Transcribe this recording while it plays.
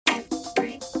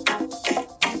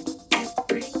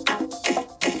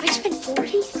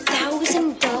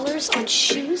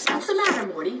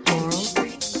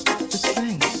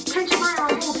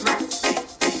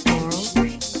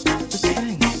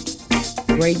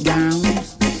great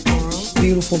gowns,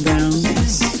 beautiful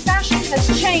gowns. Fashion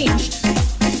has changed.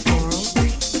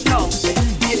 No,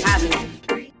 it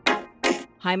hasn't.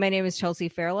 Hi, my name is Chelsea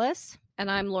Fairless. And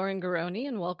I'm Lauren Garoni,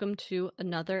 and welcome to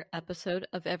another episode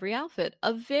of Every Outfit,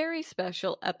 a very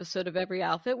special episode of Every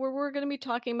Outfit where we're going to be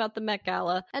talking about the Met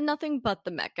Gala and nothing but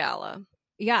the Met Gala.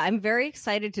 Yeah, I'm very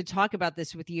excited to talk about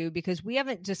this with you because we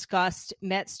haven't discussed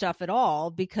Met stuff at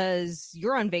all because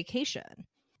you're on vacation.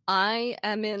 I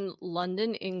am in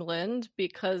London, England,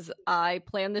 because I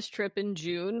planned this trip in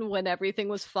June when everything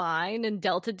was fine and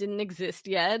Delta didn't exist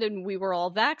yet and we were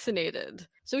all vaccinated.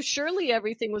 So surely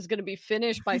everything was going to be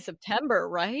finished by September,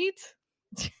 right?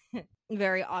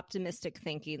 Very optimistic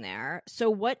thinking there. So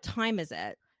what time is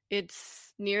it?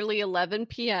 It's nearly 11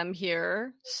 p.m.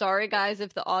 here. Sorry, guys,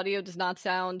 if the audio does not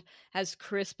sound as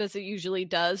crisp as it usually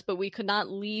does, but we could not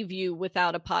leave you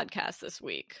without a podcast this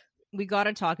week. We got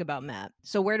to talk about Met.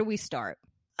 So where do we start?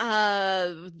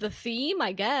 The theme,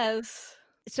 I guess.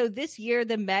 So this year,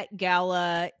 the Met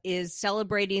Gala is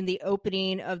celebrating the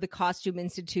opening of the Costume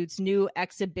Institute's new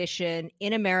exhibition,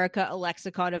 In America, A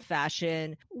Lexicon of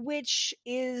Fashion, which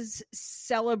is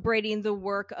celebrating the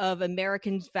work of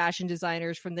American fashion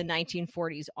designers from the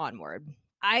 1940s onward.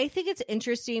 I think it's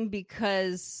interesting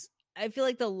because I feel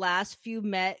like the last few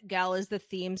Met Galas, the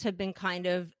themes have been kind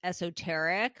of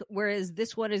esoteric, whereas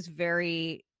this one is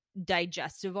very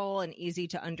digestible and easy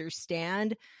to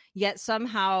understand, yet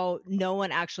somehow no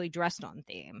one actually dressed on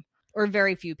theme, or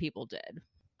very few people did.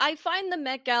 I find the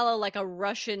Met Gala like a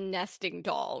Russian nesting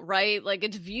doll, right? Like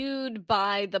it's viewed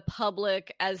by the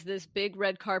public as this big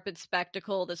red carpet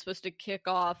spectacle that's supposed to kick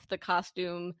off the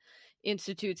Costume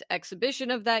Institute's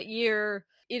exhibition of that year.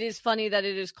 It is funny that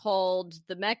it is called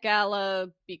the Met Gala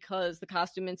because the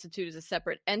Costume Institute is a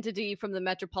separate entity from the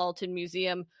Metropolitan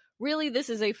Museum. Really, this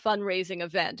is a fundraising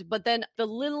event. But then the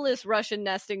littlest Russian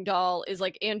nesting doll is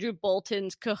like Andrew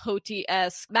Bolton's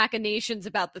Quixote-esque machinations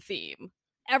about the theme.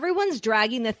 Everyone's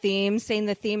dragging the theme, saying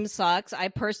the theme sucks. I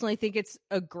personally think it's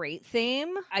a great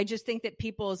theme. I just think that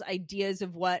people's ideas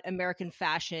of what American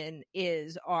fashion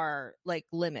is are like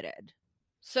limited.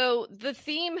 So the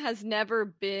theme has never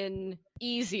been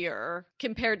easier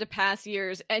compared to past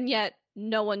years, and yet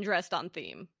no one dressed on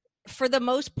theme. For the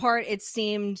most part, it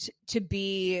seemed to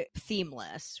be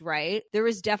themeless, right? There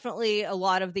was definitely a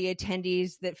lot of the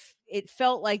attendees that it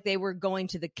felt like they were going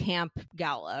to the camp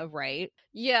gala, right?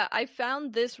 Yeah, I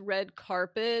found this red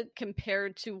carpet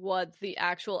compared to what the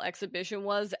actual exhibition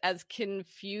was as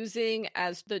confusing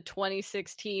as the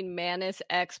 2016 Manus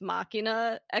Ex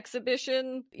Machina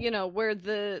exhibition, you know, where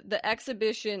the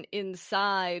exhibition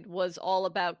inside was all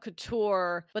about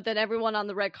couture, but then everyone on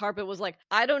the red carpet was like,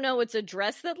 I don't know, it's a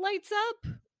dress that lights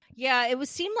up. Yeah, it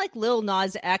seemed like Lil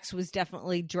Nas X was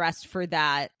definitely dressed for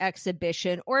that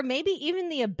exhibition, or maybe even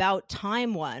the About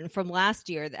Time one from last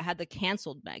year that had the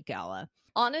canceled Met Gala.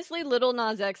 Honestly, Lil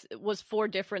Nas X was 4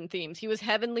 different themes. He was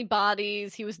Heavenly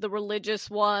Bodies, he was the religious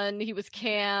one, he was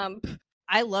camp.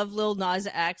 I love Lil Nas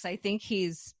X. I think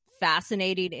he's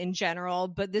fascinating in general,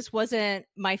 but this wasn't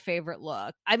my favorite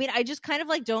look. I mean, I just kind of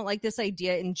like don't like this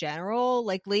idea in general.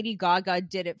 Like Lady Gaga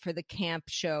did it for the camp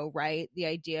show, right? The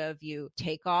idea of you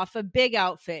take off a big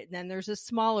outfit and then there's a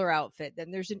smaller outfit,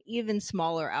 then there's an even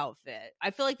smaller outfit.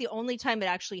 I feel like the only time it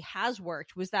actually has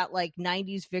worked was that like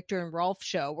 90s Victor and Rolf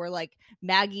show where like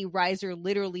Maggie Reiser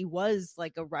literally was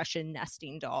like a Russian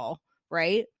nesting doll,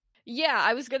 right? Yeah,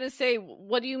 I was going to say,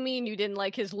 what do you mean you didn't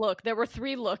like his look? There were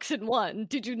 3 looks in one.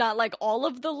 Did you not like all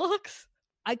of the looks?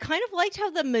 I kind of liked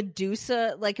how the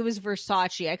Medusa, like it was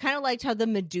Versace. I kind of liked how the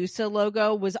Medusa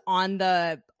logo was on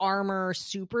the armor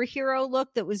superhero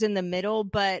look that was in the middle,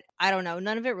 but I don't know.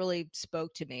 None of it really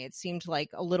spoke to me. It seemed like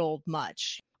a little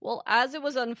much. Well, as it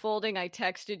was unfolding, I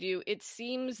texted you. It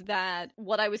seems that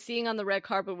what I was seeing on the red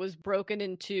carpet was broken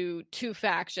into 2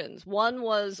 factions. One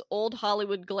was old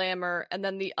Hollywood glamour, and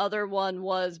then the other one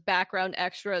was background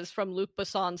extras from Luc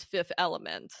Besson's Fifth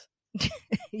Element.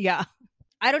 Yeah.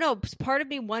 I don't know. Part of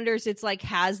me wonders, it's like,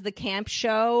 has the camp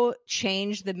show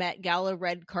changed the Met Gala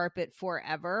red carpet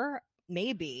forever?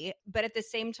 Maybe, but at the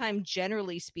same time,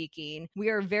 generally speaking, we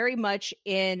are very much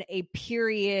in a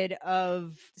period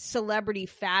of celebrity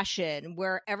fashion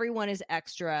where everyone is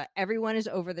extra, everyone is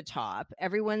over the top,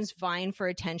 everyone's vying for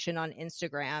attention on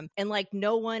Instagram, and like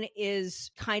no one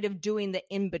is kind of doing the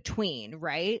in-between,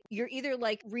 right? You're either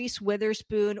like Reese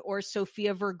Witherspoon or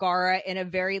Sofia Vergara in a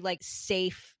very like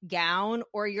safe gown,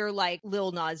 or you're like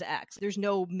Lil Nas X. There's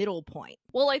no middle point.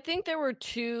 Well, I think there were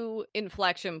 2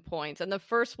 inflection points, and the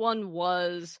first one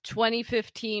was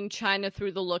 2015 China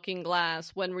Through the Looking Glass,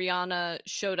 when Rihanna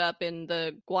showed up in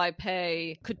the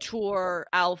Guai couture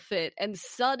outfit. And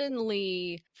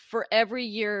suddenly, for every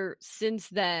year since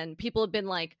then, people have been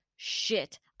like,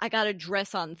 shit, I gotta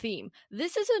dress on theme.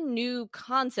 This is a new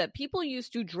concept. People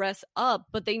used to dress up,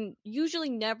 but they usually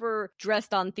never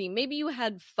dressed on theme. Maybe you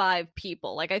had 5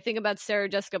 people. Like I think about Sarah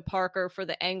Jessica Parker for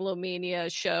the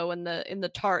Anglomania show in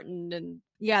the tartan, and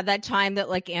yeah, that time that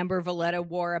like Amber Valletta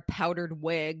wore a powdered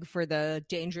wig for the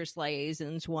Dangerous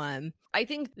Liaisons one. I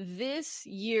think this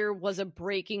year was a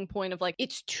breaking point of like,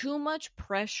 it's too much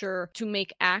pressure to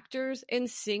make actors and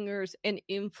singers and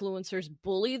influencers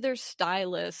bully their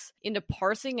stylists into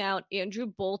parsing out Andrew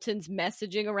Bolton's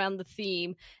messaging around the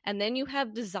theme. And then you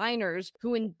have designers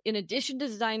who, in addition to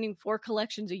designing 4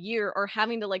 collections a year, are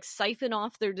having to like siphon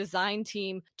off their design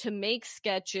team to make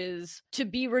sketches to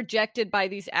be rejected by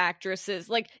these actresses.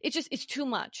 Like it's too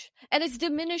much. And it's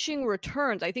diminishing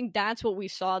returns. I think that's what we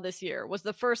saw this year, was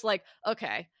the first like,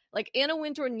 okay, like Anna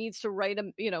Wintour needs to write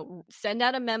send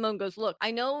out a memo and goes, look,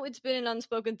 I know it's been an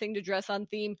unspoken thing to dress on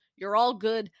theme. You're all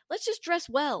good. Let's just dress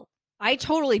well. I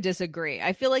totally disagree.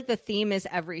 I feel like the theme is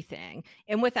everything.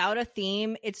 And without a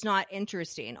theme, it's not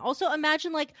interesting. Also,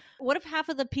 imagine like, what if half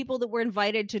of the people that were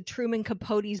invited to Truman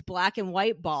Capote's black and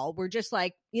white ball were just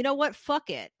like, you know what? Fuck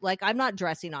it. Like, I'm not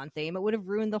dressing on theme. It would have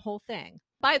ruined the whole thing.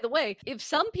 By the way, if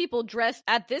some people dressed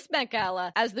at this Met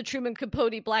Gala as the Truman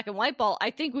Capote black and white ball, I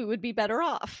think we would be better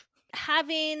off.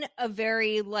 Having a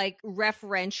very like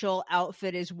referential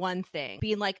outfit is one thing.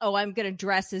 Being like, oh, I'm going to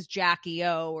dress as Jackie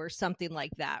O or something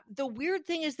like that. The weird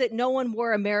thing is that no one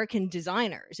wore American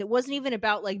designers. It wasn't even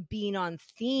about like being on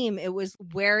theme. It was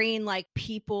wearing like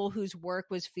people whose work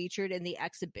was featured in the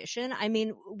exhibition. I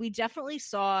mean, we definitely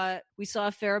saw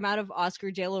a fair amount of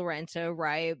Oscar de la Renta,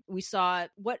 right? We saw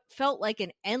what felt like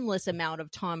an endless amount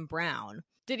of Tom Brown.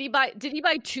 Did he buy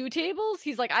 2 tables?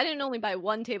 He's like, I didn't only buy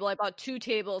 1 table, I bought 2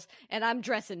 tables, and I'm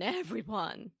dressing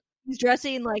everyone. He's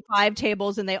dressing like 5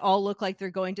 tables and they all look like they're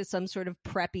going to some sort of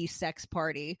preppy sex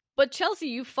party. But Chelsea,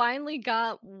 you finally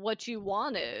got what you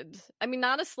wanted. I mean,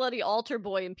 not a slutty altar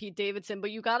boy in Pete Davidson,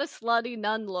 but you got a slutty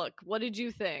nun look. What did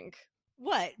you think?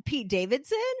 What, Pete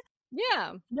Davidson?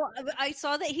 Yeah. No, I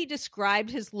saw that he described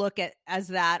his look as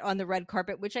that on the red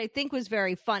carpet, which I think was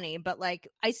very funny, but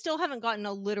like, I still haven't gotten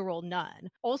a literal nun.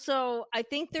 Also, I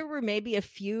think there were maybe a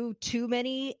few too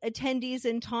many attendees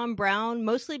in Tom Brown,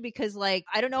 mostly because like,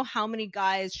 I don't know how many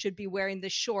guys should be wearing the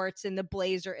shorts and the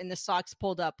blazer and the socks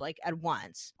pulled up like at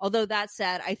once. Although that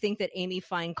said, I think that Amy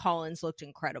Fine Collins looked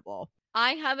incredible.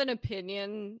 I have an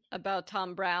opinion about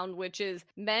Tom Brown, which is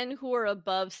men who are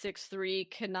above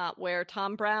 6'3" cannot wear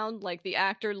Tom Brown. Like the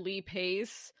actor Lee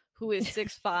Pace, who is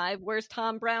 6'5", wears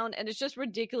Tom Brown, and it's just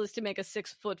ridiculous to make a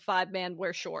 6'5" man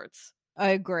wear shorts.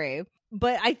 I agree.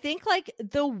 But I think like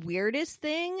the weirdest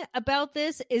thing about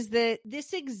this is that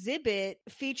this exhibit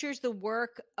features the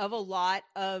work of a lot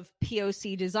of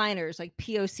POC designers, like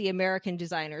POC American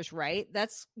designers, right?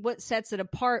 That's what sets it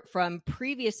apart from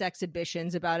previous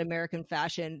exhibitions about American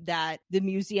fashion that the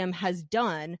museum has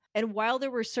done. And while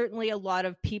there were certainly a lot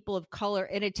of people of color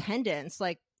in attendance,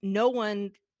 like no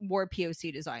one wore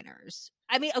POC designers.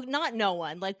 I mean, not no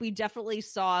one. Like, we definitely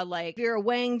saw, like, Vera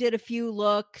Wang did a few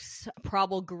looks.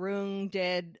 Prabal Gurung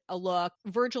did a look.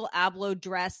 Virgil Abloh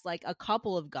dressed, like, a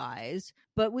couple of guys.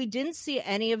 But we didn't see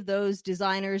any of those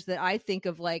designers that I think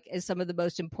of, like, as some of the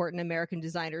most important American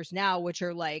designers now, which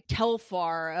are, like,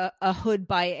 Telfar, a Hood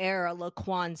by Air, a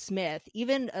Laquan Smith,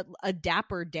 even a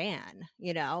Dapper Dan,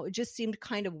 you know? It just seemed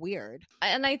kind of weird.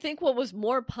 And I think what was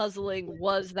more puzzling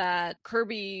was that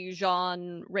Kirby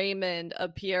Jean Raymond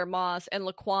of Pierre Moss and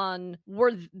Laquan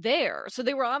were there. So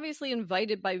they were obviously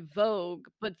invited by Vogue,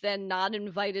 but then not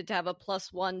invited to have a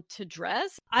 +1 to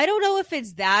dress. I don't know if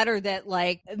it's that or that,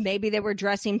 like, maybe they were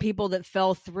dressing people that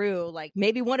fell through. Like,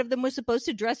 maybe one of them was supposed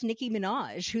to dress Nicki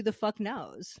Minaj. Who the fuck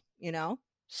knows, you know?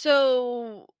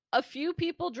 So a few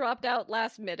people dropped out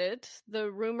last minute. The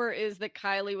rumor is that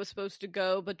Kylie was supposed to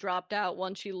go, but dropped out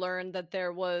once she learned that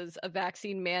there was a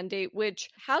vaccine mandate, which,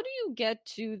 how do you get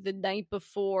to the night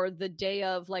before, the day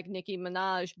of, like Nicki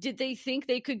Minaj? Did they think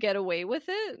they could get away with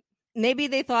it? Maybe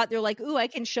they thought they're like, ooh, I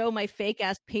can show my fake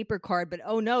ass paper card, but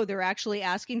oh no, they're actually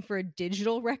asking for a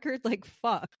digital record. Like,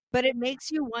 fuck. But it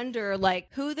makes you wonder, like,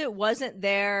 who that wasn't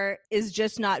there is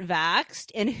just not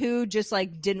vaxxed and who just,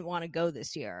 like, didn't want to go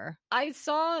this year. I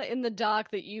saw in the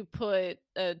doc that you put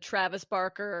Travis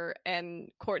Barker and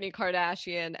Kourtney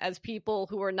Kardashian as people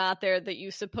who are not there that you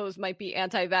suppose might be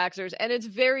anti-vaxxers. And it's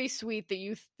very sweet that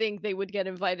you think they would get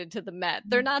invited to the Met.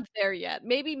 They're not there yet.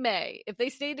 Maybe May. If they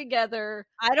stay together.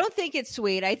 I don't think it's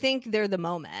sweet. I think they're the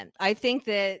moment. I think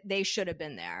that they should have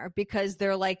been there because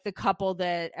they're like the couple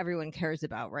that everyone cares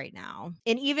about right now.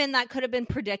 And even that could have been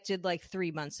predicted like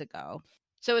 3 months ago.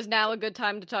 So is now a good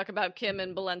time to talk about Kim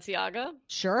and Balenciaga?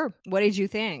 Sure. What did you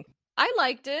think? I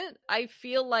liked it. I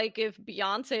feel like if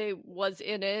Beyonce was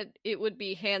in it, it would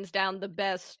be hands down the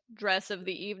best dress of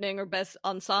the evening or best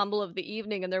ensemble of the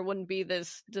evening, and there wouldn't be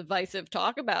this divisive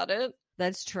talk about it.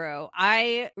 That's true.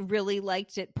 I really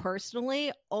liked it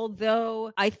personally,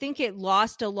 although I think it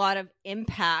lost a lot of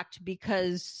impact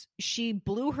because she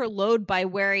blew her load by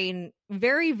wearing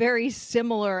very, very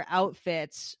similar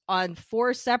outfits on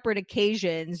 4 separate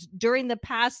occasions during the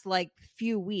past like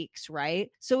few weeks,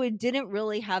 right? So it didn't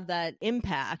really have that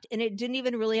impact. And it didn't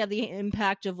even really have the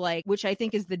impact of like, which I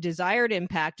think is the desired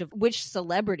impact of which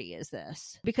celebrity is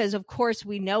this? Because of course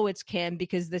we know it's Kim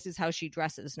because this is how she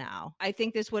dresses now. I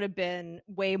think this would have been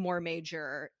way more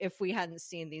major if we hadn't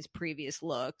seen these previous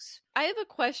looks. I have a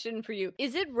question for you.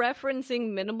 Is it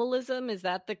referencing minimalism? Is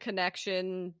that the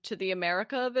connection to the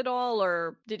America of it all?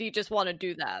 Or did he just want to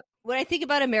do that? When I think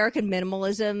about American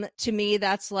minimalism, to me,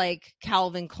 that's like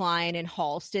Calvin Klein and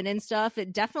Halston and stuff.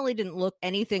 It definitely didn't look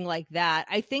anything like that.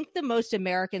 I think the most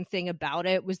American thing about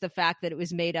it was the fact that it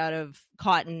was made out of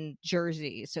cotton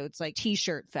jersey. So it's like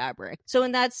t-shirt fabric. So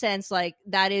in that sense, like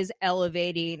that is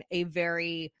elevating a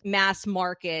very mass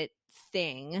market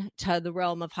thing to the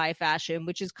realm of high fashion,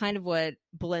 which is kind of what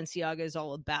Balenciaga is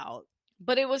all about.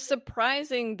 But it was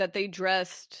surprising that they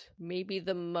dressed maybe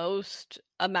the most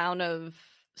amount of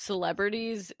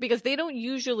celebrities because they don't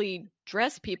usually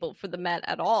dress people for the Met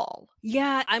at all.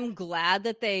 Yeah, I'm glad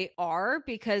that they are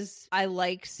because I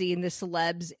like seeing the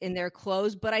celebs in their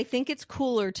clothes, but I think it's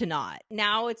cooler to not.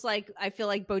 Now it's like, I feel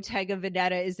like Bottega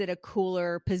Veneta is in a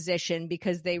cooler position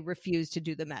because they refuse to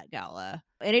do the Met Gala.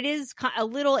 And it is a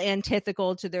little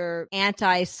antithetical to their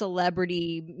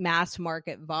anti-celebrity mass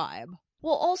market vibe.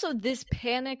 Well, also this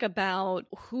panic about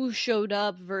who showed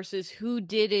up versus who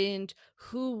didn't,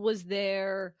 who was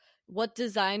there, what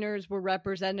designers were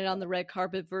represented on the red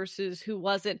carpet versus who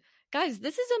wasn't. Guys,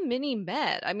 this is a mini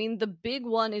Met. I mean, the big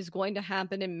one is going to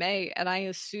happen in May, and I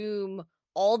assume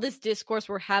all this discourse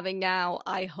we're having now,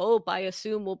 I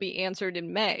assume will be answered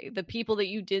in May. The people that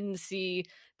you didn't see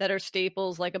that are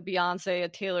staples like a Beyonce, a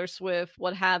Taylor Swift,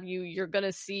 what have you, you're going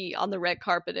to see on the red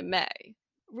carpet in May.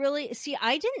 Really? See,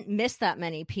 I didn't miss that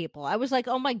many people. I was like,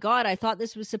 oh my God, I thought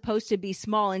this was supposed to be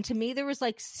small. And to me, there was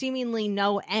like seemingly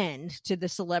no end to the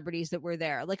celebrities that were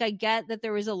there. Like, I get that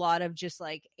there was a lot of just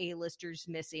like A-listers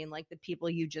missing, like the people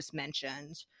you just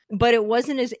mentioned. But it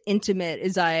wasn't as intimate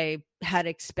as I had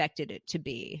expected it to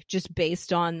be, just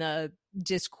based on the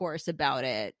discourse about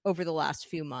it over the last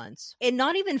few months. And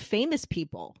not even famous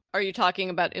people. Are you talking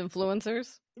about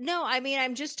influencers? No, I mean,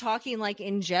 I'm just talking like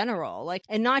in general, like,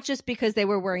 and not just because they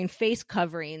were wearing face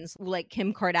coverings like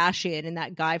Kim Kardashian and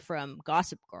that guy from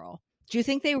Gossip Girl. Do you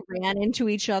think they ran into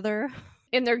each other?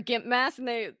 In their GIMP mask and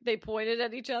they pointed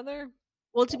at each other?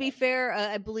 Well, to be fair,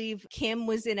 I believe Kim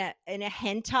was in a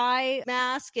hentai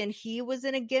mask and he was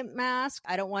in a GIMP mask.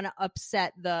 I don't want to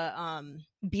upset the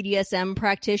BDSM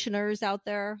practitioners out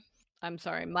there. I'm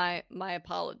sorry, my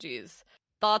apologies.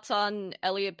 Thoughts on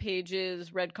Elliot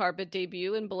Page's red carpet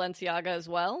debut in Balenciaga as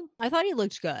well? I thought he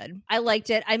looked good. I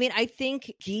liked it. I mean, I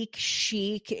think geek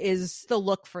chic is the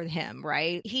look for him,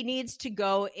 right? He needs to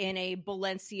go in a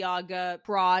Balenciaga,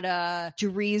 Prada,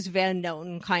 Dries Van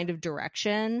Noten kind of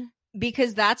direction.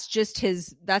 Because that's just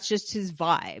his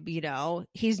vibe, you know?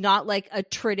 He's not like a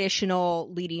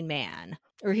traditional leading man,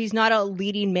 or he's not a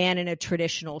leading man in a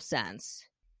traditional sense.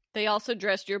 They also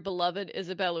dressed your beloved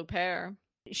Isabelle Huppert.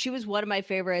 She was one of my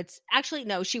favorites. Actually,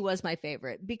 no, she was my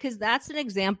favorite because that's an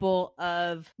example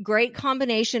of great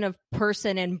combination of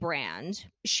person and brand.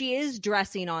 She is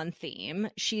dressing on theme.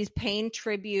 She's paying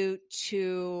tribute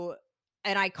to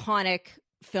an iconic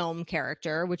film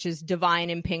character, which is Divine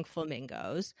in Pink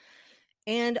Flamingos.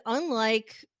 And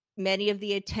unlike many of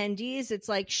the attendees, it's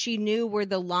like she knew where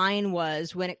the line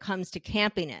was when it comes to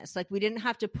campiness. Like, we didn't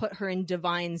have to put her in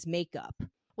Divine's makeup.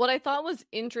 What I thought was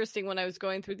interesting when I was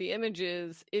going through the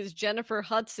images is Jennifer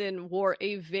Hudson wore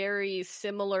a very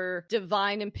similar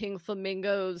Divine and Pink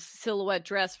Flamingos silhouette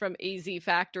dress from AZ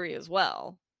Factory as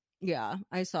well. Yeah,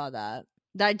 I saw that.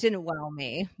 That didn't wow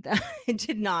me. It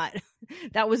did not.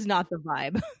 That was not the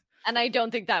vibe. And I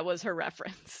don't think that was her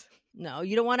reference. No,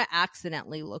 you don't want to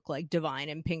accidentally look like Divine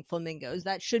in Pink Flamingos.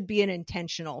 That should be an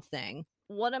intentional thing.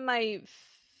 One of my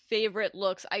favorite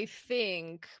looks, I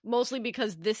think, mostly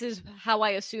because this is how I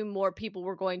assume more people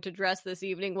were going to dress this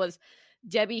evening, was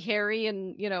Debbie Harry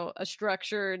in, a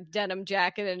structured denim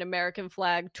jacket and American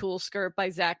flag tulle skirt by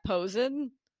Zach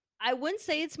Posen. I wouldn't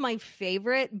say it's my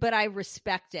favorite, but I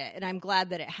respect it, and I'm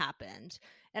glad that it happened.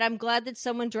 And I'm glad that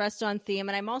someone dressed on theme,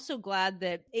 and I'm also glad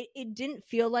that it didn't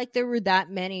feel like there were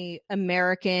that many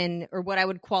American, or what I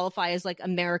would qualify as like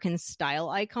American style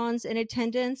icons in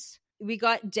attendance. We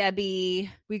got Debbie,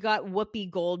 we got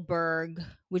Whoopi Goldberg,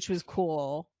 which was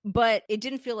cool, but it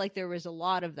didn't feel like there was a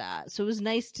lot of that. So it was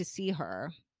nice to see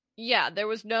her. Yeah, there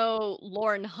was no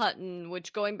Lauren Hutton,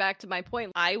 which, going back to my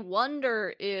point, I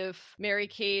wonder if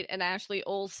Mary-Kate and Ashley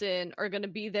Olsen are going to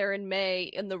be there in May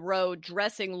in the row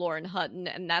dressing Lauren Hutton,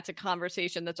 and that's a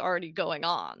conversation that's already going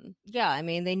on. Yeah, I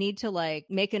mean, they need to like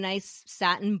make a nice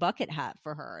satin bucket hat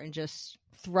for her and just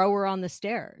throw her on the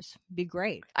stairs. Be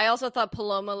great. I also thought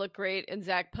Paloma looked great in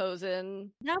Zach Posen.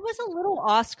 That was a little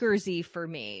Oscarsy for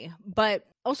me, but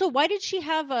also, why did she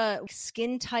have a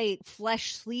skin tight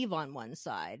flesh sleeve on one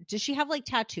side? Does she have like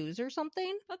tattoos or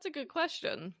something? That's a good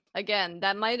question. Again,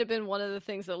 that might have been one of the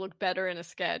things that looked better in a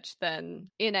sketch than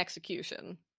in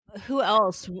execution. Who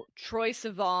else? Troye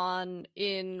Sivan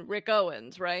in Rick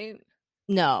Owens, right?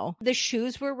 No, the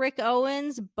shoes were Rick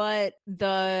Owens, but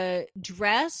the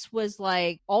dress was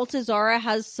like Altazara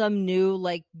has some new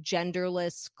like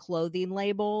genderless clothing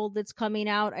label that's coming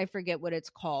out. I forget what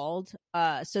it's called.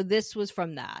 So this was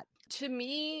from that. To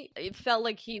me, it felt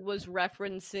like he was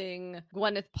referencing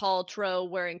Gwyneth Paltrow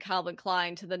wearing Calvin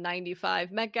Klein to the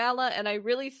 95 Met Gala, and I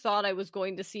really thought I was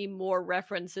going to see more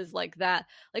references like that.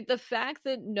 Like the fact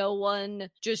that no one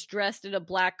just dressed in a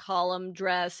black column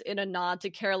dress in a nod to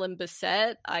Carolyn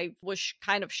Bessette, I was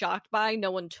kind of shocked by.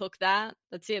 No one took that.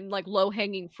 That seemed like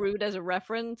low-hanging fruit as a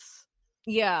reference.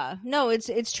 Yeah, no,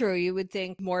 it's true. You would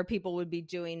think more people would be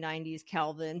doing 90s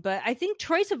Calvin, but I think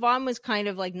Troye Sivan was kind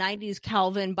of like 90s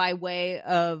Calvin by way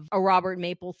of a Robert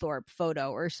Mapplethorpe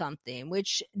photo or something,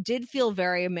 which did feel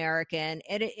very American.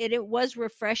 And it was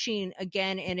refreshing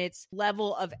again in its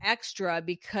level of extra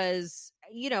because,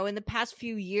 in the past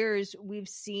few years, we've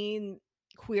seen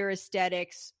queer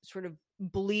aesthetics sort of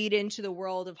bleed into the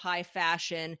world of high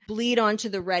fashion, bleed onto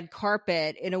the red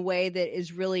carpet in a way that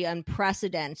is really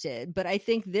unprecedented. But I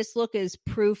think this look is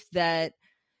proof that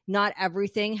not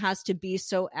everything has to be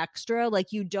so extra.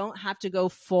 Like you don't have to go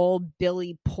full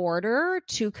Billy Porter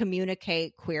to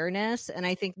communicate queerness. And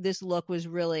I think this look was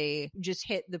really just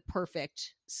hit the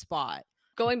perfect spot.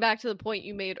 Going back to the point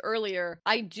you made earlier,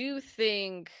 I do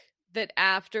think that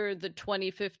after the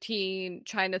 2015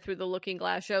 China Through the Looking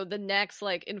Glass show, the next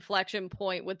like inflection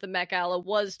point with the Met Gala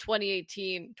was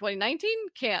 2019,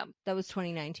 Cam. That was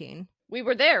 2019. We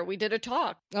were there. We did a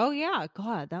talk. Oh yeah.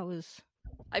 God, that was...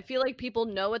 I feel like people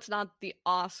know it's not the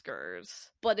Oscars,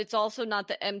 but it's also not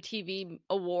the MTV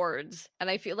Awards. And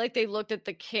I feel like they looked at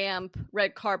the camp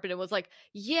red carpet and was like,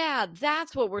 yeah,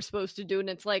 that's what we're supposed to do. And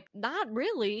it's like, not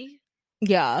really.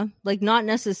 Yeah, like not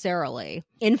necessarily.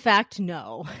 In fact,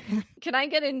 no. Can I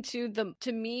get into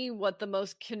to me, what the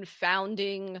most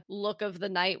confounding look of the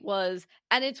night was?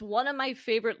 And it's one of my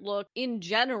favorite looks in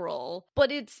general,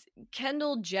 but it's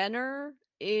Kendall Jenner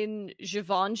in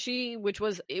Givenchy,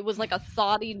 it was like a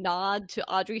thoughty nod to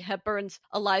Audrey Hepburn's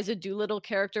Eliza Doolittle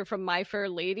character from My Fair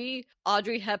Lady.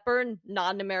 Audrey Hepburn,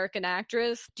 not an American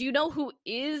actress. Do you know who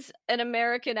is an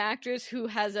American actress who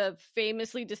has a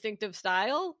famously distinctive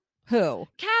style? Who?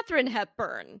 Katharine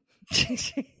Hepburn.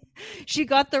 She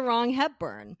got the wrong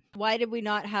Hepburn. Why did we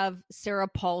not have Sarah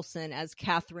Paulson as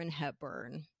Katharine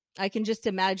Hepburn? I can just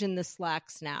imagine the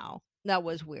slacks now. That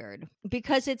was weird.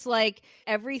 Because it's like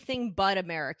everything but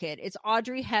American. It's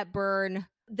Audrey Hepburn.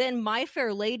 Then My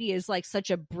Fair Lady is like such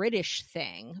a British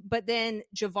thing. But then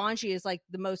Givenchy is like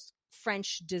the most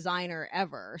French designer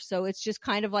ever. So it's just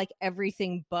kind of like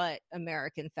everything but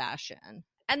American fashion.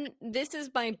 And this is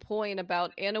my point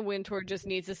about Anna Wintour just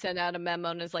needs to send out a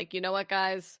memo and is like, you know what,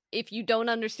 guys? If you don't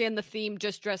understand the theme,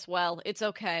 just dress well. It's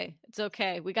okay. It's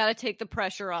okay. We got to take the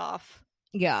pressure off.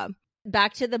 Yeah.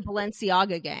 Back to the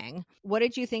Balenciaga gang. What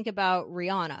did you think about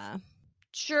Rihanna?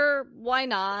 Sure, why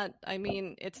not? I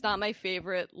mean, it's not my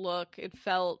favorite look. It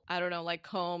felt, I don't know, like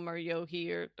Comb or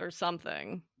Yohi or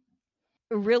something.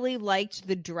 Really liked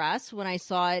the dress when I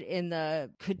saw it in the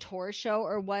couture show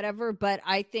or whatever, but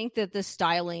I think that the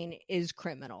styling is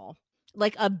criminal.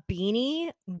 Like a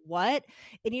beanie? What?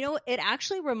 And you know, it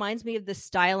actually reminds me of the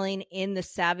styling in the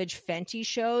Savage Fenty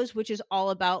shows, which is all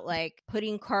about like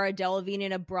putting Cara Delevingne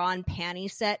in a bra and panty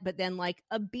set, but then like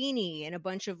a beanie and a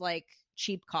bunch of like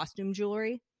cheap costume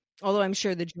jewelry. Although I'm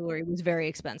sure the jewelry was very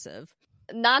expensive.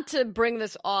 Not to bring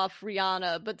this off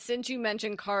Rihanna, but since you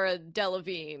mentioned Cara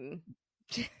Delevingne,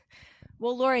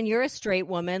 Well, Lauren, you're a straight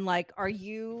woman. Like, are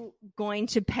you going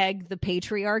to peg the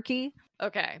patriarchy?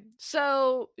 okay,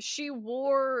 so she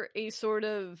wore a sort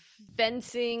of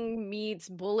fencing meets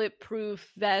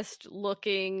bulletproof vest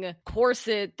looking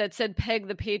corset that said peg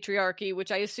the patriarchy,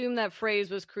 which I assume that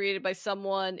phrase was created by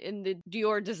someone in the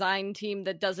Dior design team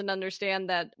that doesn't understand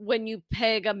that when you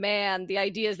peg a man, the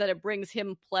idea is that it brings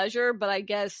him pleasure. But I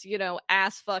guess, you know,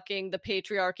 ass fucking the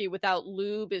patriarchy without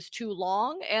lube is too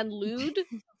long and lewd.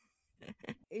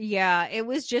 Yeah, it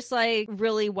was just like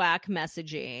really whack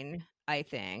messaging, I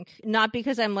think. Not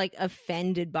because I'm like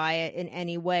offended by it in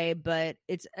any way, but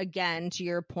it's again, to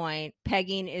your point,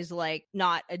 pegging is like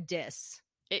not a diss.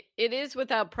 It is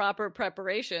without proper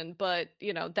preparation, but,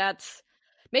 you know, that's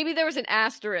maybe there was an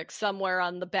asterisk somewhere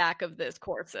on the back of this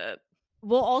corset.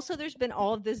 Well, also, there's been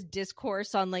all of this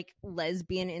discourse on like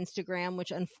lesbian Instagram, which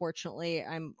unfortunately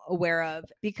I'm aware of,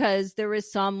 because there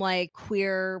was some like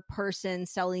queer person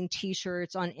selling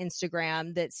t-shirts on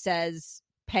Instagram that says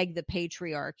peg the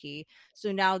patriarchy.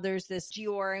 So now there's this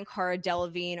Dior and Cara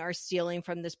Delevingne are stealing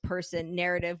from this person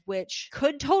narrative, which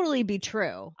could totally be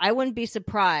true. I wouldn't be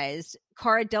surprised.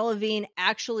 Cara Delevingne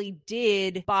actually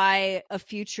did buy a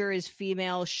Future is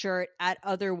Female shirt at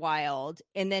Other Wild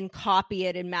and then copy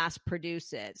it and mass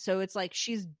produce it. So it's like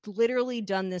she's literally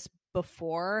done this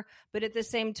before, but at the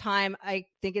same time, I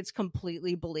think it's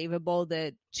completely believable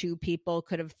that two people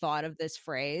could have thought of this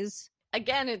phrase.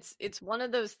 Again, it's one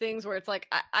of those things where it's like,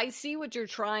 I see what you're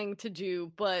trying to do,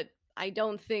 but I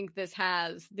don't think this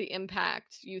has the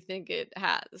impact you think it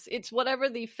has. It's whatever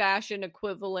the fashion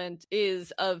equivalent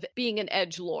is of being an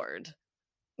edgelord.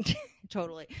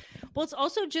 Totally. Well, it's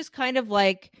also just kind of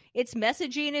like its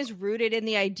messaging is rooted in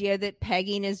the idea that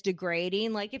pegging is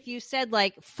degrading. Like if you said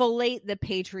like fillet the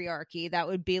patriarchy, that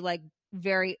would be like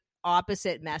very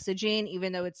opposite messaging,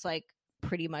 even though it's like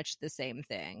pretty much the same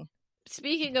thing.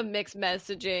 Speaking of mixed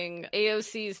messaging,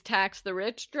 AOC's Tax the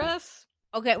Rich dress.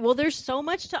 Okay, well, there's so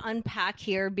much to unpack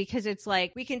here because it's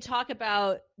like we can talk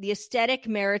about the aesthetic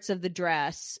merits of the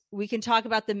dress, we can talk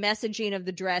about the messaging of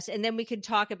the dress, and then we can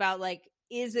talk about like,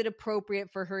 is it appropriate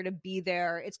for her to be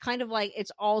there? It's kind of like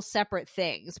it's all separate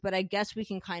things, but I guess we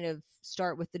can kind of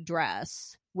start with the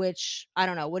dress, which I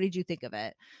don't know. What did you think of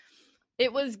it?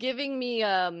 It was giving me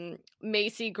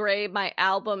Macy Gray, my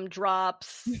album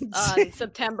drops on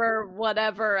September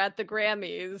whatever at the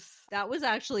Grammys. That was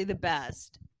actually the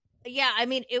best. Yeah, I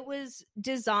mean, it was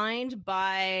designed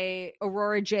by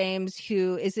Aurora James,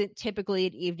 who isn't typically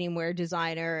an evening wear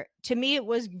designer. To me, it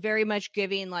was very much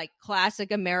giving like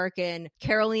classic American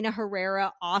Carolina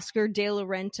Herrera, Oscar de la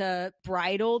Renta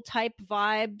bridal type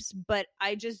vibes, but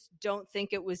I just don't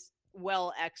think it was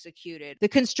well executed. The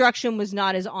construction was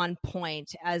not as on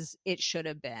point as it should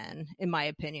have been, in my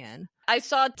opinion. I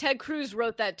saw Ted Cruz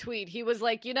wrote that tweet. He was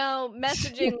like, you know,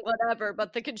 messaging, whatever,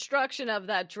 but the construction of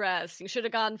that dress, you should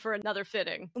have gone for another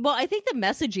fitting. Well, I think the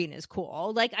messaging is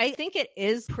cool. Like, I think it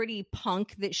is pretty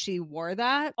punk that she wore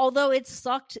that. Although it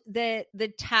sucked that the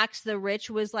Tax the Rich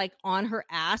was like on her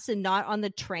ass and not on the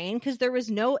train, because there was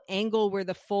no angle where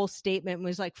the full statement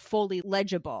was like fully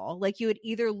legible. Like, you would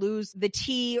either lose the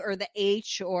T or the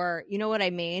H, or you know what I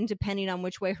mean, depending on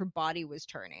which way her body was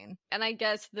turning. And I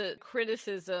guess the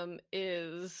criticism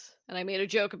is, and I made a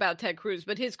joke about Ted Cruz,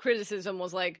 but his criticism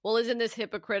was like, well, isn't this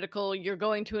hypocritical? You're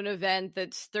going to an event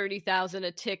that's $30,000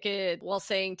 a ticket while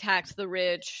saying tax the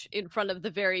rich in front of the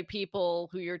very people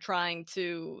who you're trying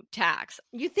to tax.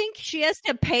 You think she has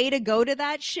to pay to go to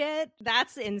that shit?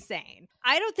 That's insane.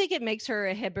 I don't think it makes her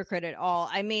a hypocrite at all.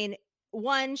 I mean,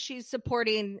 one, she's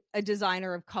supporting a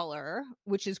designer of color,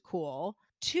 which is cool.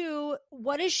 Two,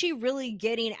 what is she really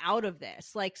getting out of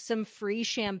this? Like some free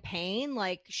champagne?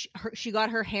 Like she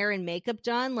got her hair and makeup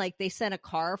done? Like they sent a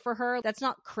car for her? That's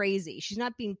not crazy. She's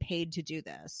not being paid to do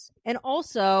this. And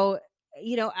also,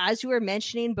 you know, as you were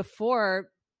mentioning before,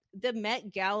 the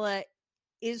Met Gala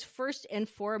is first and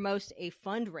foremost a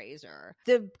fundraiser.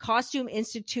 The Costume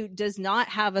Institute does not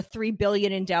have a $3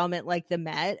 billion endowment like the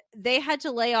Met. They had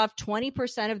to lay off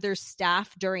 20% of their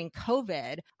staff during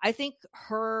COVID. I think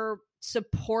her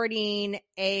supporting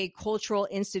a cultural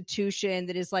institution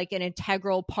that is like an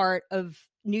integral part of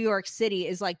New York City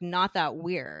is like not that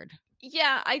weird.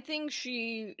 Yeah, I think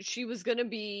she was going to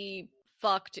be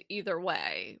fucked either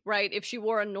way, right? If she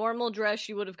wore a normal dress,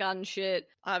 she would have gotten shit.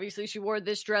 Obviously, she wore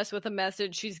this dress with a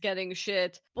message, she's getting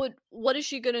shit. But what is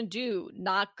she gonna do?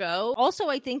 Not go? Also,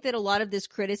 I think that a lot of this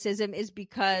criticism is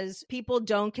because people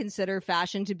don't consider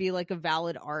fashion to be like a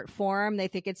valid art form. They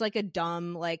think it's like a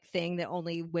dumb like thing that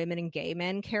only women and gay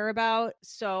men care about.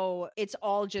 So it's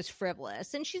all just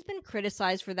frivolous. And she's been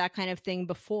criticized for that kind of thing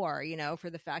before, you know, for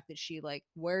the fact that she like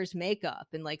wears makeup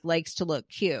and like likes to look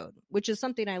cute, which is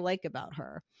something I like about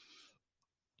her.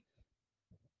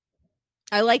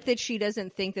 I like that she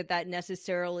doesn't think that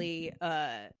necessarily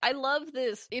I love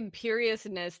this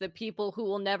imperiousness that people who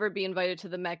will never be invited to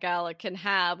the Met Gala can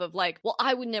have of like, well,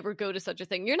 I would never go to such a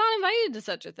thing. You're not invited to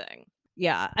such a thing.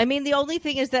 Yeah, I mean, the only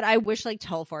thing is that I wish like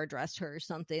Telfar dressed her or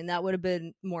something. That would have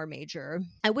been more major.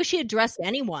 I wish he had dressed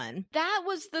anyone. That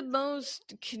was the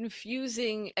most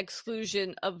confusing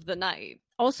exclusion of the night.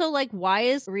 Also, like, why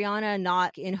is Rihanna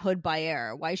not in Hood by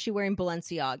Air? Why is she wearing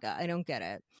Balenciaga? I don't get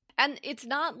it. And it's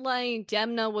not like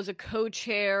Demna was a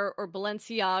co-chair or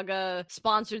Balenciaga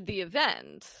sponsored the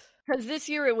event. Because this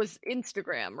year it was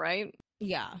Instagram, right?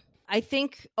 Yeah. I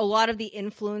think a lot of the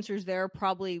influencers there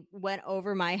probably went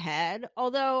over my head.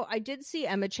 Although I did see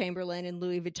Emma Chamberlain in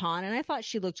Louis Vuitton, and I thought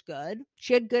she looked good.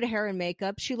 She had good hair and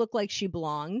makeup. She looked like she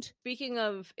belonged. Speaking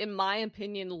of, in my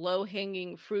opinion,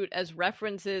 low-hanging fruit as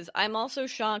references, I'm also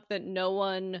shocked that no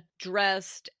one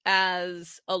dressed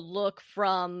as a look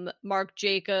from Marc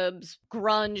Jacobs'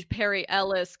 grunge Perry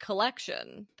Ellis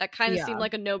collection. That kind of seemed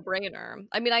like a no-brainer.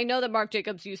 I mean, I know that Marc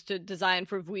Jacobs used to design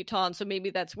for Vuitton, so maybe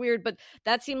that's weird, but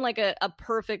that seemed like a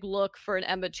perfect look for an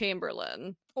Emma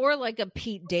Chamberlain. Or like a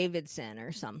Pete Davidson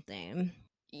or something.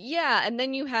 Yeah, and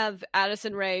then you have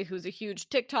Addison Rae, who's a huge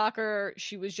TikToker.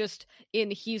 She was just in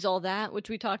He's All That, which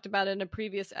we talked about in a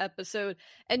previous episode.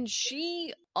 And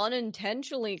she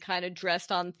unintentionally kind of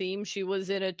dressed on theme. She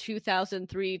was in a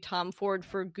 2003 Tom Ford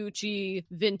for Gucci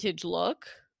vintage look.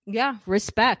 Yeah,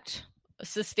 respect. A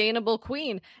sustainable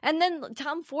queen. And then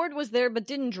Tom Ford was there but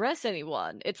didn't dress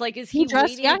anyone. It's like, is he dressed?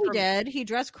 waiting Yeah, for... he did. He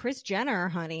dressed Kris Jenner,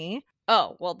 honey.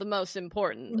 Oh, well, the most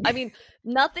important. I mean,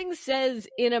 nothing says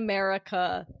in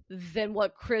America than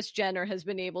what Kris Jenner has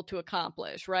been able to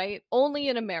accomplish, right? Only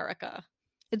in America.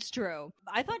 It's true.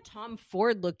 I thought Tom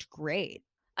Ford looked great.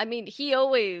 I mean, he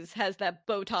always has that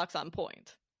Botox on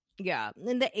point. Yeah,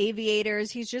 and the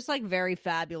aviators, he's just like very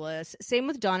fabulous. Same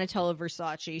with Donatella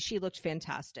Versace. She looked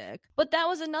fantastic. But that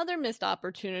was another missed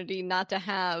opportunity not to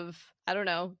have, I don't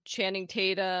know, Channing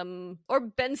Tatum or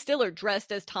Ben Stiller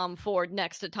dressed as Tom Ford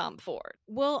next to Tom Ford.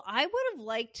 Well, I would have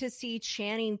liked to see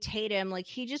Channing Tatum, like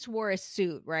he just wore a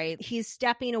suit, right? He's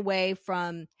stepping away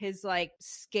from his like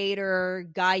skater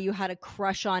guy you had a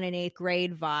crush on in 8th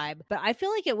grade vibe. But I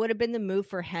feel like it would have been the move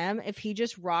for him if he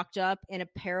just rocked up in a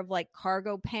pair of like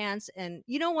cargo pants and,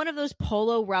 you know, one of those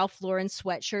polo Ralph Lauren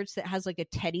sweatshirts that has like a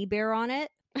teddy bear on it.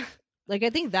 Like, I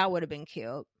think that would have been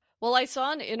cute. Well, I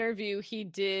saw an interview he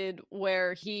did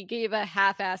where he gave a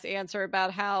half-ass answer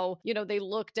about how, you know, they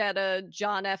looked at a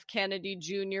John F. Kennedy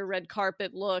Jr. red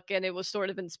carpet look and it was sort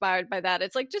of inspired by that.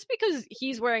 It's like, just because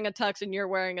he's wearing a tux and you're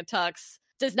wearing a tux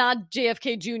does not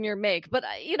JFK Jr. make. But,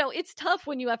 you know, it's tough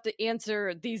when you have to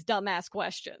answer these dumbass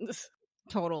questions.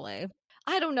 Totally.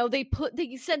 I don't know. They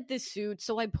sent this suit,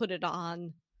 so I put it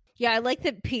on. Yeah, I like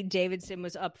that Pete Davidson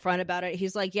was upfront about it.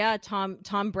 He's like, yeah, Tom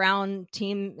Brown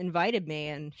team invited me,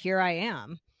 and here I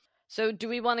am. So do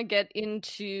we want to get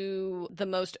into the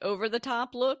most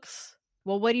over-the-top looks?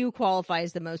 Well, what do you qualify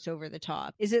as the most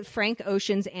over-the-top? Is it Frank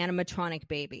Ocean's animatronic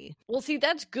baby? Well, see,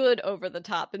 that's good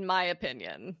over-the-top, in my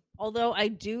opinion. Although I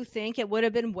do think it would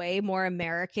have been way more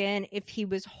American if he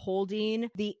was holding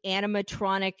the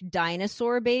animatronic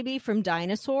dinosaur baby from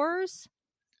Dinosaurs.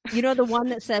 You know, the one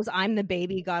that says, I'm the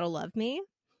baby, gotta love me?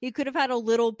 He could have had a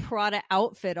little Prada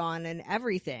outfit on and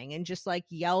everything and just like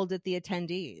yelled at the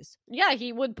attendees. Yeah,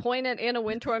 he would point at Anna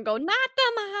Wintour and go, not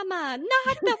the mama,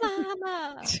 not the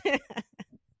mama.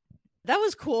 That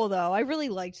was cool, though. I really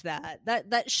liked that.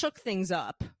 That shook things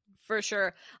up. For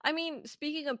sure. I mean,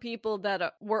 speaking of people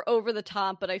that were over the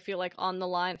top, but I feel like on the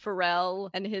line, Pharrell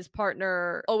and his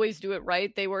partner always do it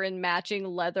right. They were in matching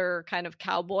leather kind of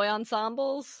cowboy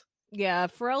ensembles. Yeah,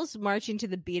 Pharrell's marching to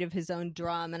the beat of his own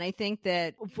drum. And I think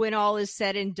that when all is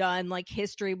said and done, like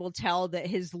history will tell that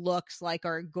his looks like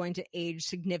are going to age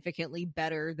significantly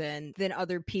better than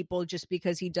other people just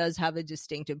because he does have a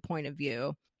distinctive point of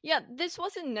view. Yeah, this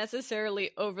wasn't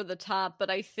necessarily over the top,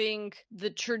 but I think the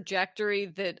trajectory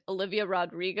that Olivia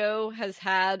Rodrigo has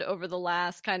had over the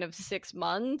last kind of 6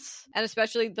 months, and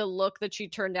especially the look that she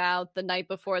turned out the night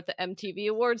before at the MTV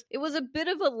Awards, it was a bit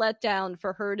of a letdown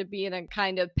for her to be in a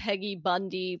kind of Peggy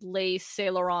Bundy lace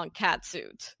Saint Laurent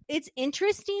catsuit. It's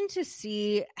interesting to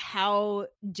see how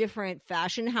different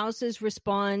fashion houses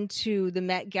respond to the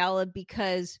Met Gala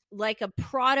because, like, a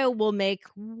Prada will make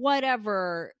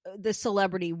whatever the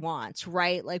celebrity wants,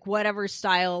 right? Like, whatever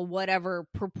style, whatever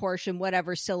proportion,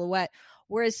 whatever silhouette.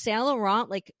 Whereas Saint Laurent,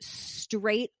 like,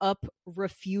 straight up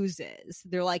refuses.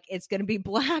 They're like, it's going to be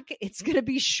black, it's going to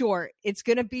be short, it's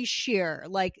going to be sheer.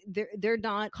 Like, they're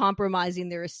not compromising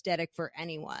their aesthetic for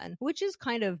anyone, which is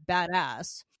kind of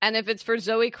badass. And if it's for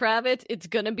Zoe Kravitz, it's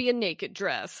going to be a naked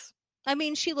dress. I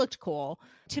mean, she looked cool.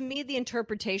 To me, the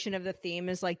interpretation of the theme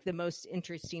is like the most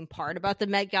interesting part about the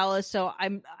Met Gala. So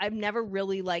I've never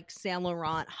really liked Saint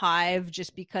Laurent Hive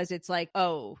just because it's like,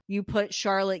 oh, you put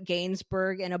Charlotte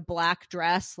Gainsbourg in a black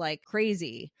dress like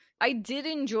crazy. I did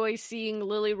enjoy seeing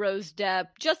Lily Rose Depp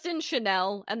just in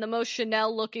Chanel, and the most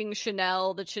Chanel looking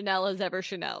Chanel that Chanel has ever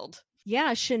Chanel'd.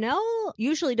 Yeah, Chanel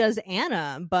usually does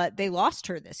Anna, but they lost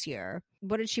her this year.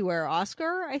 What did she wear?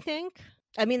 Oscar, I think?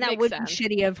 I mean, that Makes would sense. be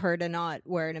shitty of her to not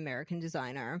wear an American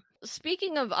designer.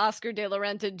 Speaking of Oscar de la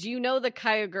Renta, do you know the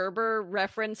Kaya Gerber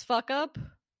reference fuck up?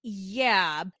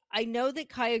 Yeah, I know that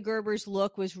Kaya Gerber's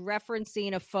look was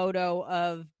referencing a photo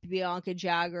of Bianca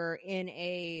Jagger in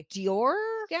a Dior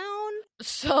gown.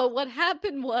 So what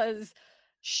happened was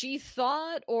she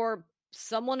thought, or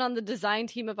someone on the design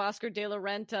team of Oscar de la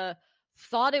Renta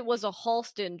thought it was a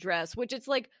Halston dress, which it's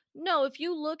like, no, if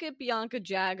you look at Bianca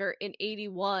Jagger in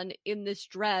 81 in this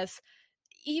dress,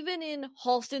 even in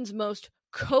Halston's most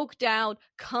coked out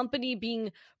company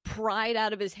being pried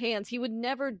out of his hands, he would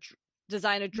never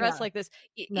design a dress like this.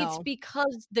 It's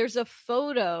because there's a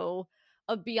photo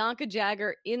of Bianca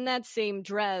Jagger in that same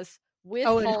dress with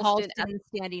Halston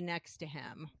standing next to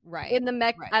him, right? In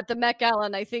the at the Met Gala,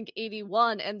 and I think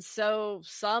 81. And so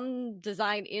some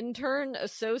design intern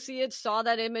associate saw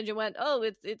that image and went, "Oh,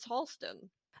 it's Halston."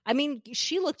 I mean,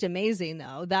 she looked amazing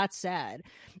though. That said,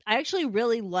 I actually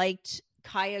really liked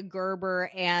Kaya Gerber,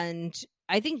 and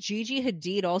I think Gigi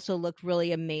Hadid also looked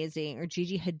really amazing. Or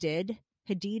Gigi Hadid.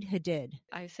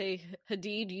 I say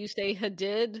Hadid, you say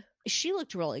Hadid. She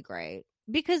looked really great.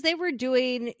 Because they were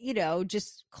doing,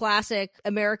 just classic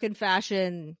American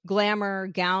fashion, glamour,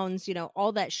 gowns,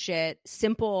 all that shit.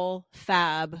 Simple,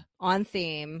 fab, on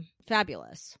theme,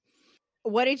 fabulous.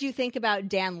 What did you think about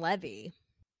Dan Levy?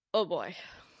 Oh boy.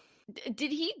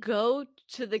 Did he go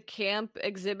to the camp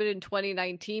exhibit in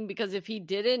 2019? Because if he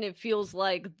didn't, it feels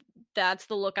like that's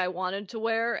the look I wanted to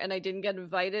wear and I didn't get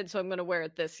invited, so I'm going to wear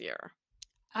it this year.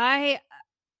 I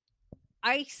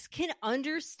can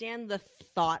understand the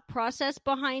thought process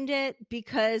behind it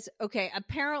because, okay,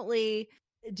 apparently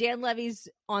Dan Levy's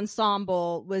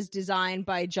ensemble was designed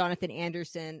by Jonathan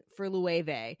Anderson for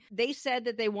Loewe. They said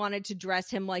that they wanted to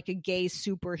dress him like a gay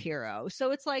superhero.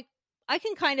 So it's like, I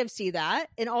can kind of see that.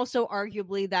 And also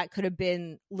arguably that could have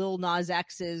been Lil Nas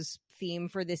X's theme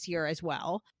for this year as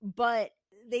well. But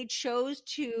they chose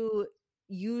to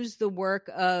use the work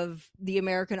of the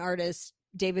American artist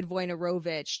David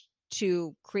Wojnarowicz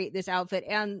to create this outfit,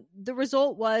 and the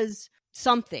result was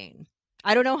something.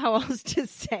 I don't know how else to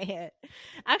say it.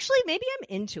 Actually, maybe I'm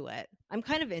into it. I'm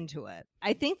kind of into it.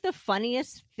 I think the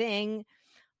funniest thing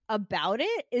about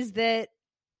it is that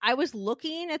I was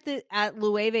looking at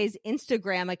Loewe's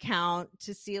Instagram account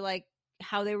to see like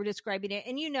how they were describing it,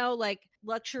 and like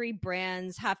luxury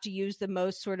brands have to use the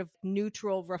most sort of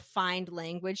neutral, refined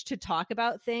language to talk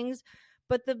about things,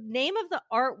 but the name of the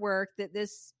artwork that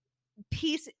this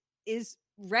piece is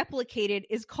replicated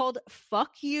is called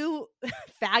Fuck You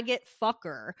Faggot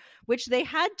Fucker, which they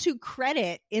had to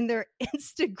credit in their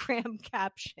Instagram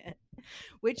caption,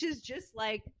 which is just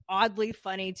like oddly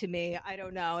funny to me. I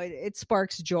don't know. It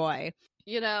sparks joy.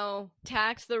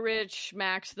 Tax the rich,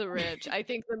 max the rich. I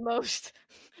think the most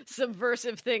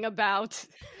subversive thing about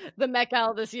the Met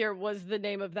Gala this year was the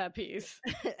name of that piece.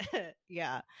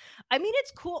 Yeah. I mean,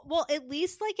 it's cool. Well, at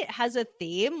least like it has a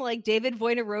theme. Like David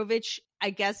Wojnarowicz,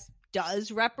 I guess,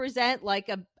 does represent like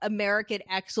a American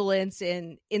excellence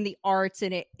in the arts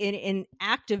and in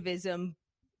activism.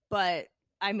 But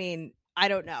I mean, I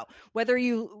don't know whether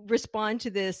you respond to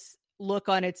this look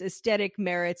on its aesthetic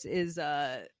merits is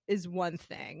one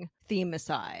thing, theme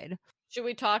aside. Should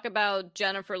we talk about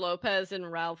Jennifer Lopez and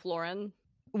Ralph Lauren?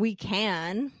 We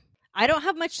can. I don't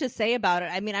have much to say about it.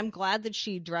 I mean, I'm glad that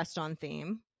she dressed on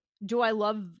theme. Do I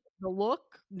love the look?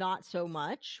 Not so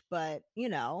much, but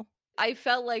I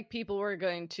felt like people were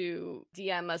going to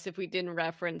DM us if we didn't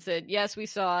reference it. Yes, we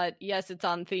saw it. Yes, it's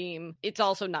on theme. It's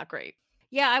also not great.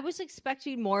 Yeah, I was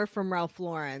expecting more from Ralph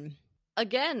Lauren.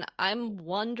 Again, I'm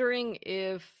wondering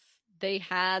if they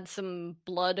had some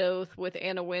blood oath with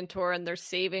Anna Wintour and they're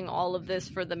saving all of this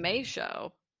for the May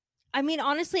show. I mean,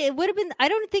 honestly, it would have been. I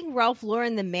don't think Ralph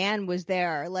Lauren, the man, was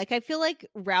there. Like, I feel like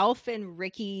Ralph and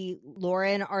Ricky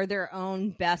Lauren are their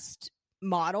own best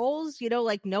models. You know,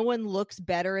 like no one looks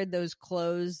better in those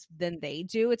clothes than they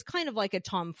do. It's kind of like a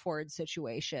Tom Ford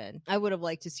situation. I would have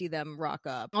liked to see them rock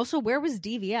up. Also, where was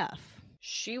DVF?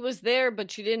 She was there, but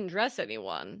she didn't dress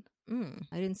anyone.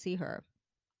 I didn't see her.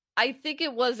 I think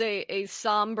it was a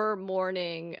somber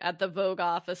morning at the Vogue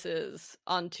offices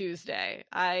on Tuesday.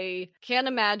 I can't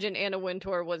imagine Anna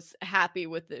Wintour was happy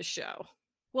with this show.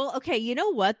 Well, okay, you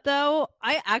know what, though?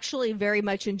 I actually very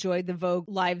much enjoyed the Vogue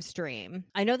live stream.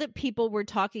 I know that people were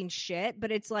talking shit,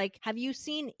 but it's like, have you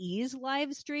seen E's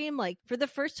live stream? Like, for the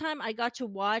first time, I got to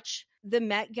watch the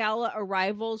Met Gala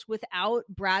arrivals without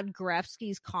Brad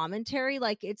Goreski's commentary.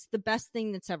 Like, it's the best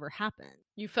thing that's ever happened.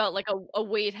 You felt like a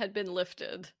weight had been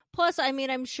lifted. Plus, I mean,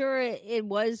 I'm sure it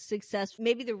was successful.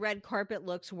 Maybe the red carpet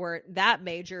looks weren't that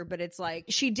major, but it's like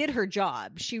she did her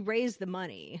job. She raised the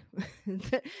money.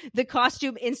 The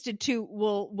Costume Institute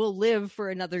will live for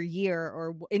another year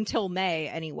or until May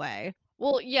anyway.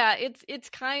 Well, yeah, it's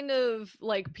kind of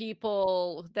like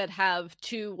people that have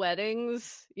 2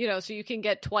 weddings, you know, so you can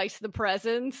get twice the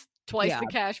presents, twice the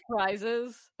cash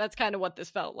prizes. That's kind of what this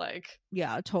felt like.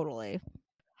 Yeah, totally.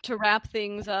 To wrap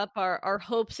things up, our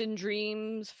hopes and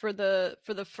dreams for the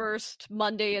first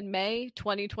Monday in May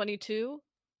 2022.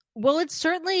 Well, it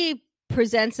certainly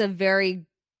presents a very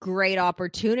great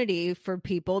opportunity for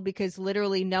people because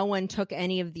literally no one took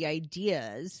any of the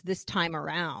ideas this time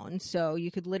around. So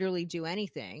you could literally do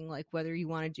anything, like whether you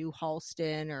want to do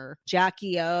Halston or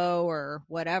Jackie O or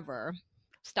whatever.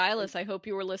 Stylist, I hope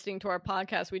you were listening to our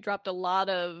podcast. We dropped a lot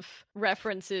of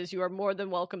references you are more than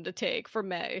welcome to take for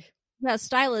May. Yeah,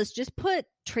 stylist, just put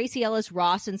Tracy Ellis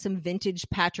Ross and some vintage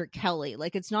Patrick Kelly.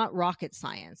 Like, it's not rocket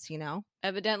science, you know?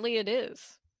 Evidently it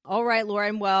is. All right,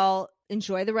 Lauren. Well,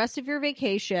 enjoy the rest of your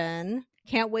vacation.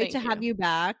 Can't wait to have you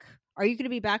back. Are you going to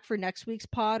be back for next week's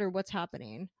pod or what's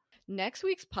happening? Next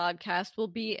week's podcast will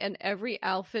be an Every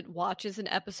Outfit Watches an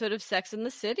episode of Sex and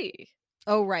the City.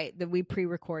 Oh, right. That we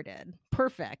pre-recorded.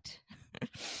 Perfect.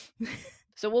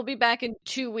 So we'll be back in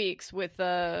 2 weeks with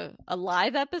a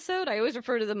live episode. I always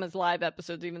refer to them as live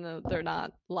episodes, even though they're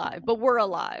not live. But we're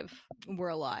alive. We're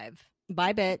alive.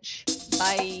 Bye, bitch.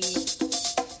 Bye.